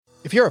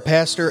If you're a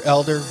pastor,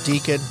 elder,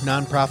 deacon,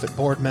 nonprofit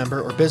board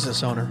member, or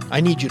business owner,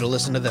 I need you to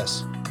listen to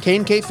this.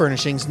 K&K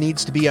Furnishings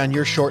needs to be on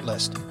your short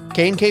list.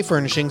 K&K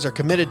Furnishings are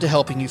committed to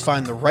helping you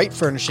find the right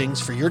furnishings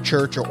for your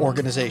church or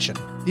organization.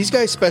 These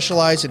guys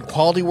specialize in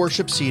quality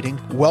worship seating,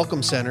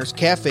 welcome centers,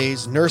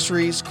 cafes,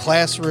 nurseries,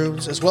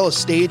 classrooms, as well as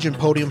stage and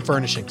podium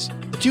furnishings.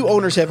 The two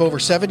owners have over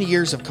 70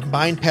 years of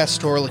combined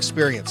pastoral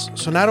experience,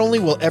 so not only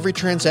will every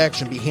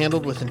transaction be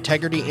handled with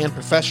integrity and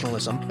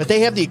professionalism, but they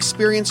have the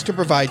experience to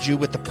provide you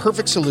with the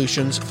perfect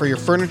solutions for your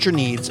furniture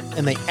needs,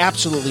 and they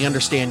absolutely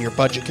understand your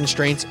budget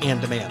constraints and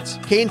demands.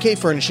 K&K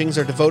Furnishings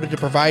are devoted to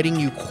providing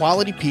you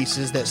quality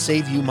pieces that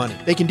save you money.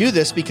 They can do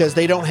this because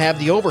they don't have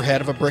the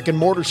overhead of a brick and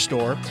mortar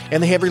store,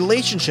 and they have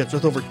relationships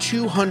with over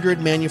 200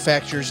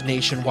 manufacturers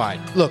nationwide.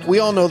 Look, we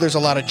all know there's a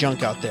lot of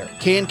junk out there.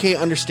 K&K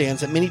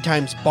understands that many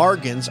times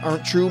bargains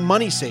aren't true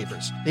money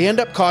savers. They end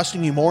up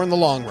costing you more in the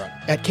long run.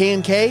 At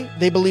K&K,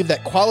 they believe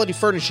that quality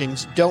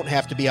furnishings don't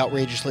have to be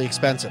outrageously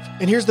expensive.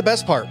 And here's the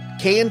best part.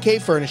 K&K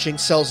Furnishing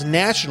sells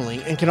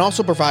nationally and can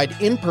also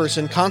provide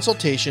in-person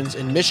consultations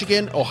in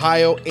Michigan,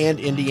 Ohio, and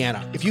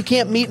Indiana. If you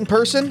can't meet in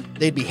person,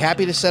 they'd be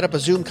happy to set up a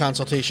Zoom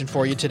consultation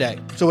for you today.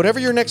 So whatever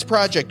your next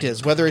project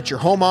is, whether it's your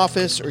home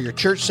office or your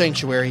church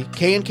sanctuary,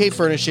 K&K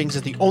Furnishings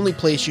is the only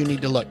place you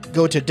need to look.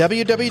 Go to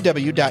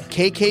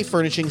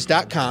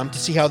www.kkfurnishings.com to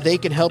see how they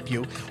can help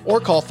you,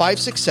 or call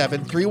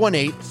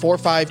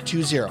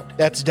 567-318-4520.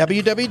 That's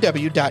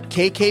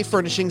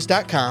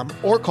www.kkfurnishings.com,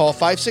 or call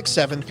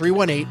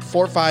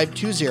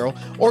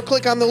 567-318-4520, or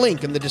click on the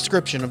link in the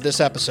description of this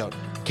episode.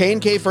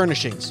 K&K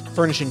Furnishings,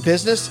 furnishing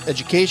business,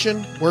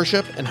 education,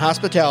 worship, and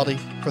hospitality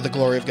for the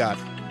glory of God.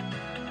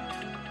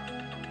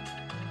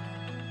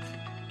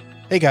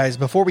 Hey guys,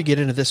 before we get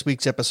into this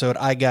week's episode,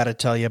 I gotta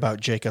tell you about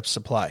Jacobs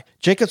Supply.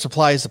 Jacobs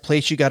Supply is the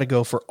place you gotta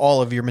go for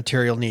all of your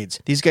material needs.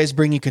 These guys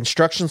bring you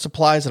construction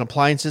supplies and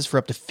appliances for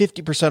up to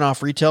 50%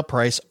 off retail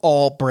price,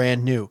 all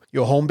brand new.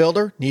 You a home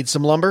builder? Need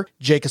some lumber?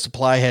 Jacobs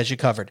Supply has you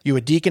covered. You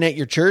a deacon at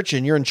your church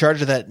and you're in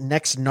charge of that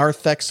next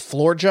Narthex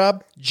floor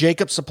job?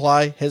 Jacobs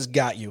Supply has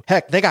got you.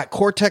 Heck, they got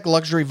Cortec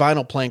luxury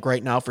vinyl plank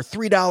right now for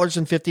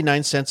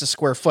 $3.59 a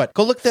square foot.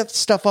 Go look that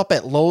stuff up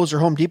at Lowe's or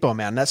Home Depot,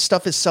 man. That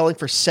stuff is selling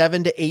for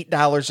 $7 to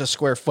 $8 a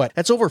square foot.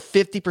 That's over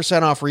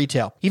 50% off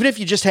retail. Even if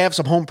you just have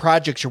some home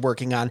projects you're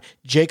working on,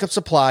 Jacobs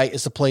Supply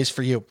is the place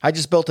for you. I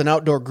just built an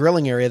outdoor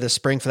grilling area this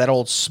spring for that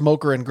old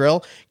smoker and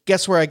grill.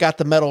 Guess where I got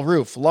the metal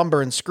roof,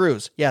 lumber, and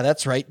screws? Yeah,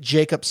 that's right,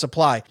 Jacobs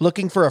Supply.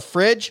 Looking for a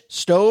fridge,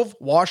 stove,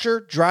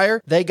 washer,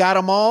 dryer? They got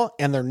them all,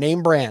 and they're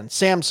name brand.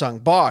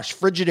 Samsung, Bosch,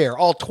 Frigidaire,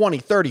 all 20,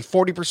 30,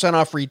 40%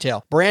 off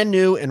retail. Brand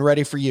new and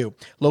ready for you.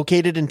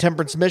 Located in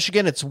Temperance,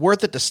 Michigan, it's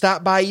worth it to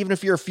stop by even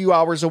if you're a few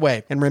hours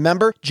away. And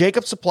remember,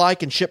 Jacobs Supply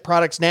can ship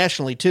products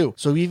nationally too,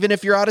 so even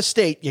if you're out of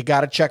state, you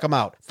gotta check them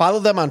out. Follow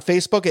them on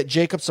Facebook at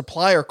Jacobs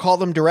Supply or call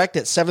them direct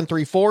at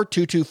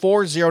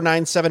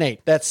 734-224-0978.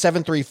 That's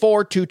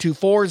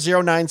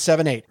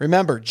 734-224-0978.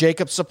 Remember,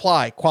 Jacobs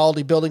Supply,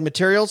 quality building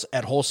materials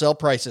at wholesale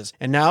prices.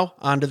 And now,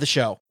 on to the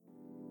show.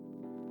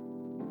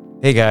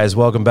 Hey guys,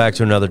 welcome back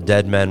to another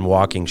Dead Men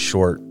Walking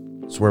Short.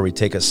 It's where we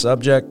take a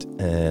subject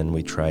and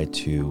we try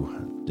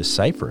to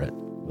decipher it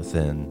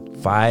within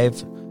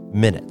 5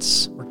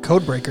 minutes. We're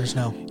code breakers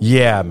now.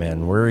 Yeah,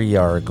 man, we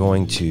are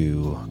going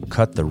to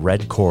cut the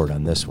red cord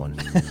on this one.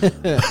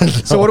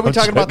 So what are we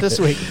talking about this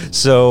week?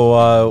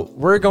 So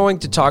we're going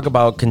to talk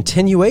about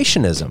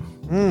continuationism.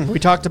 We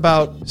talked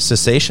about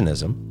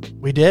cessationism.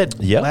 We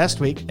did last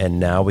week. And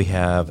now we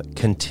have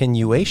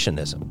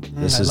continuationism.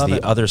 This is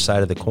the other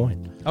side of the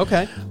coin.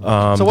 Okay.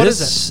 So what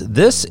is it?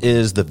 This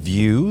is the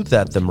view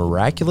that the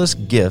miraculous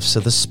gifts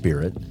of the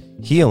Spirit,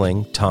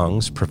 healing,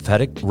 tongues,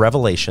 prophetic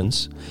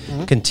revelations,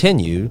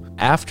 continue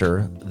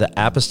after the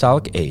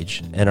apostolic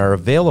age and are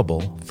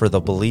available for the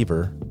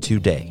believer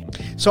today.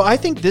 So I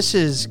think this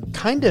is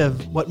kind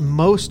of what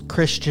most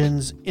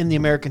Christians in the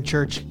American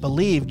church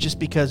believe, just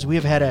because we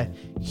have had a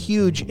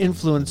huge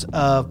influence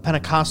of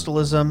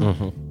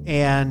Pentecostalism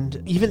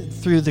and even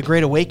through the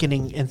Great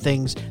Awakening and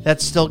things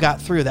that still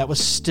got through. That was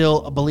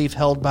still a belief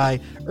held by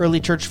early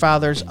church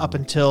fathers up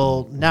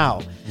until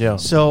now. Yeah.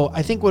 So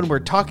I think when we're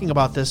talking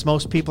about this,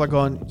 most people are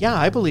going, yeah,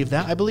 I believe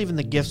that. I believe in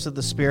the gifts of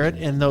the Spirit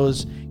and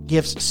those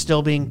gifts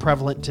still being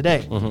prevalent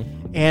today.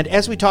 And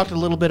as we talked a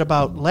little bit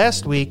about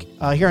last week,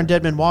 here on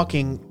Dead Men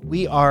Walking,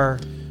 we are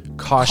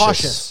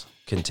cautious.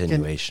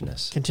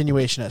 Continuationists.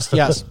 Continuationists,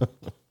 yes.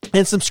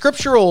 And some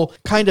scriptural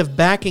kind of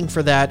backing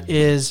for that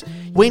is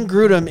Wayne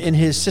Grudem in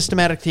his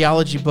systematic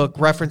theology book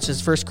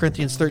references 1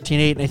 Corinthians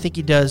 13:8, and I think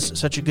he does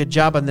such a good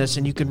job on this,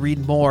 and you can read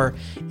more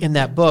in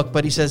that book.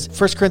 But he says,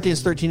 1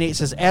 Corinthians 13:8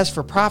 says, as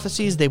for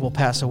prophecies, they will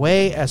pass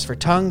away. As for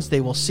tongues,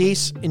 they will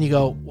cease. And you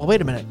go, well,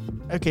 wait a minute.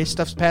 Okay,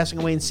 stuff's passing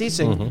away and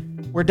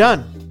ceasing. We're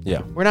done.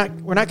 Yeah. We're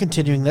not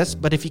continuing this,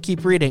 but if you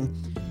keep reading,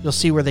 you'll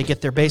see where they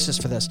get their basis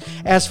for this.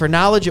 As for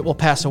knowledge, it will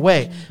pass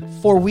away.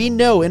 For we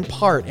know in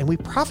part, and we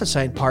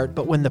prophesy in part,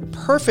 but when the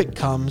perfect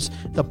comes,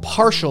 the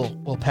partial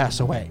will pass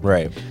away.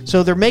 Right.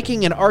 So they're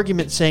making an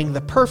argument saying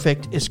the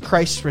perfect is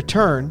Christ's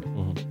return,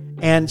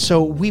 And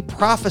so we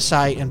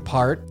prophesy in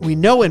part, we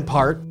know in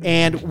part,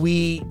 and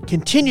we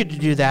continue to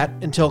do that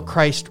until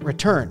Christ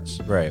returns.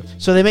 Right.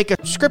 So they make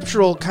a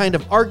scriptural kind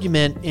of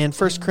argument in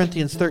 1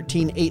 Corinthians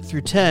 13, 8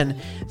 through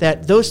 10,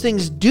 that those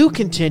things do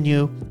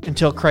continue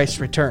until Christ's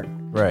return.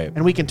 Right.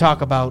 And we can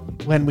talk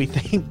about when we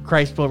think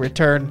Christ will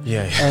return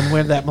Yeah. and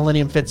when that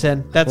millennium fits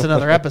in. That's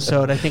another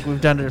episode. I think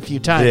we've done it a few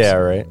times. Yeah,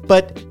 right.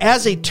 But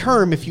as a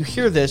term, if you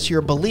hear this,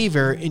 you're a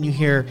believer and you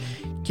hear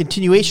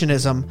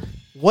continuationism,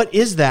 what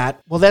is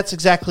that? Well, that's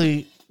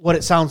exactly what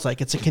it sounds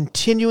like. It's a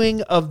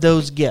continuing of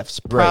those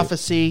gifts,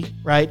 prophecy,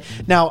 right?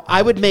 Now,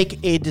 I would make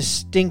a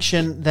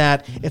distinction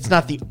that it's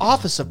not the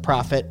office of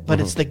prophet,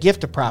 but it's the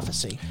gift of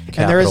prophecy.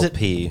 And there is a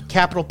P.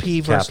 capital P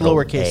versus Capital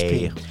lowercase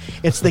A. p.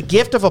 It's the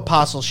gift of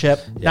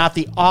apostleship, not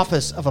the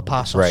office of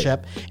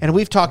apostleship. And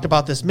we've talked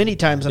about this many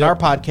times in our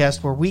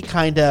podcast where we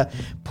kind of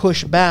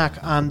push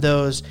back on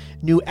those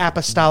new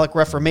apostolic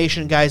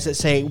reformation guys that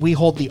say we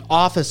hold the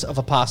office of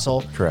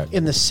apostle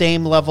in the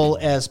same level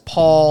as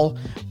Paul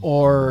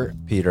or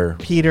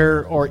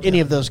Peter or any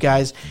of those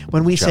guys,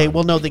 when we say,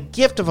 well, no, the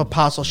gift of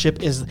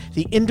apostleship is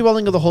the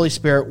indwelling of the Holy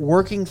Spirit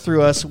working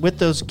through us with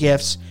those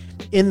gifts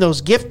in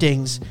those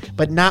giftings,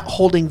 but not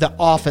holding the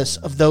office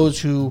of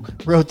those who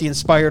wrote the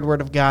inspired word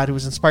of God, who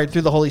was inspired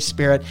through the Holy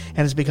Spirit and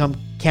has become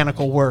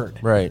canonical word.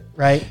 Right.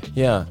 Right?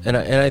 Yeah. And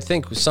I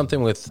think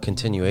something with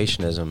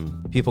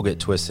continuationism, people get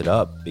twisted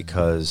up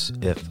because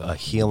if a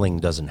healing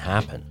doesn't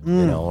happen,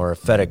 or a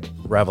prophetic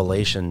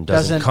revelation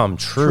doesn't come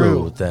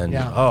true, then,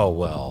 oh,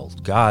 well,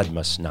 God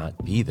must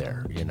not be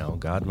there.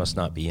 God must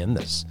not be in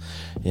this.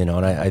 And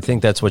I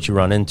think that's what you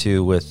run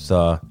into with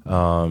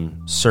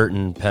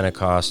certain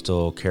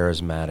Pentecostal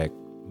charismatic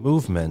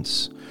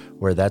movements,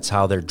 where that's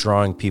how they're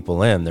drawing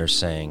people in. They're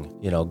saying,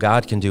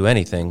 God can do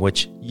anything,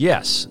 which,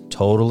 yes,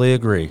 totally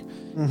agree.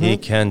 He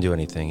can do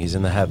anything. He's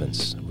in the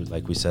heavens.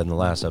 Like we said in the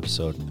last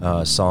episode,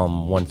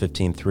 Psalm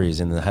 115:3,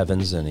 he's in the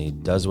heavens and he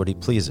does what he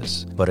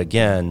pleases. But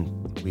again,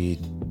 we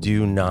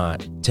do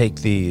not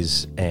take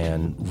these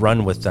and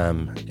run with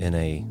them in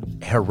a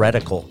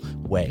heretical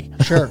way.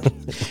 Sure.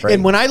 Right.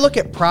 And when I look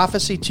at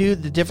prophecy too,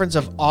 the difference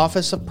of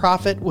office of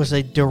prophet was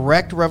a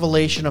direct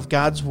revelation of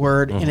God's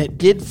word, and it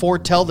did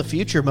foretell the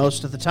future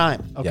most of the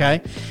time.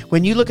 Okay. Yeah.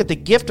 When you look at the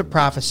gift of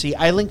prophecy,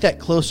 I link that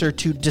closer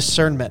to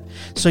discernment.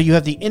 So you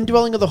have the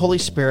indwelling of the Holy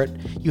Spirit,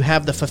 you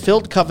have the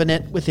fulfilled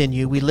covenant within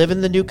you. We live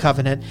in the new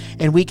covenant,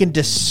 and we can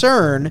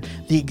discern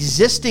the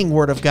existing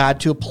word of God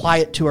to apply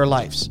it to our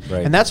lives.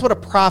 Right. And that's what a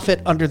prophet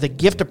under the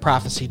gift of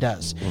prophecy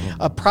does.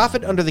 A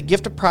prophet under the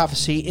gift of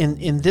prophecy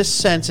in this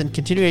sense, in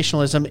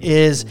continuationalism,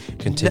 is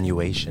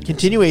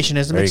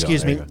continuationism,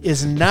 excuse me,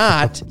 is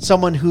not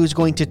someone who's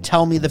going to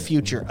tell me the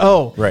future.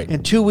 Oh, right.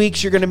 In 2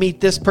 weeks you're going to meet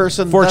this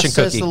person. Fortune thus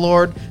cookie. says the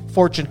Lord.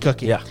 Fortune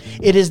cookie. Yeah.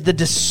 It is the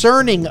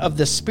discerning of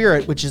the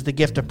Spirit, which is the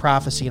gift of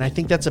prophecy. And I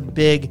think that's a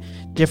big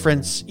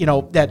difference,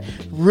 that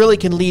really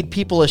can lead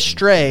people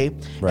astray.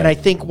 Right. And I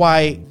think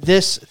why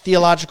this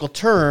theological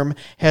term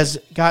has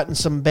gotten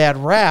some bad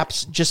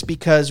raps, just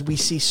because we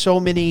see so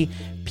many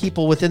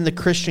people within the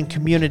Christian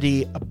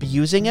community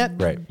abusing it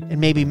and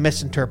maybe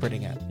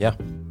misinterpreting it. Yeah.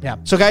 Yeah.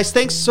 So guys,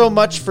 thanks so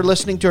much for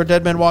listening to our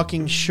Dead Men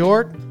Walking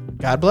short.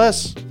 God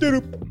bless.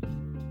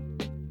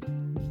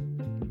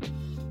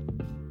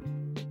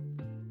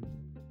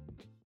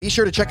 Be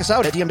sure to check us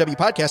out at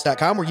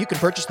dmwpodcast.com, where you can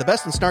purchase the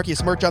best and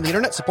snarkiest merch on the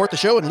internet, support the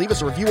show, and leave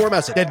us a review or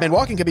message. Dead Men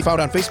Walking can be found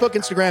on Facebook,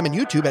 Instagram, and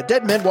YouTube at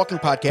Dead Men Walking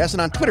Podcast,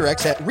 and on Twitter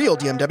X at Real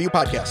DMW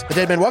Podcast. The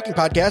Dead Men Walking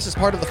Podcast is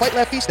part of the Fight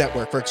Laugh Feast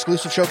Network. For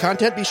exclusive show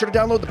content, be sure to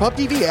download the Pump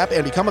TV app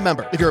and become a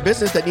member. If you're a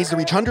business that needs to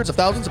reach hundreds of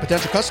thousands of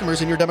potential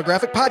customers in your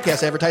demographic,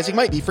 podcast advertising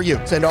might be for you.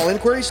 Send all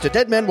inquiries to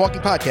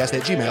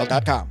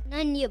deadmenwalkingpodcast@gmail.com.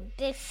 None your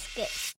biscuits.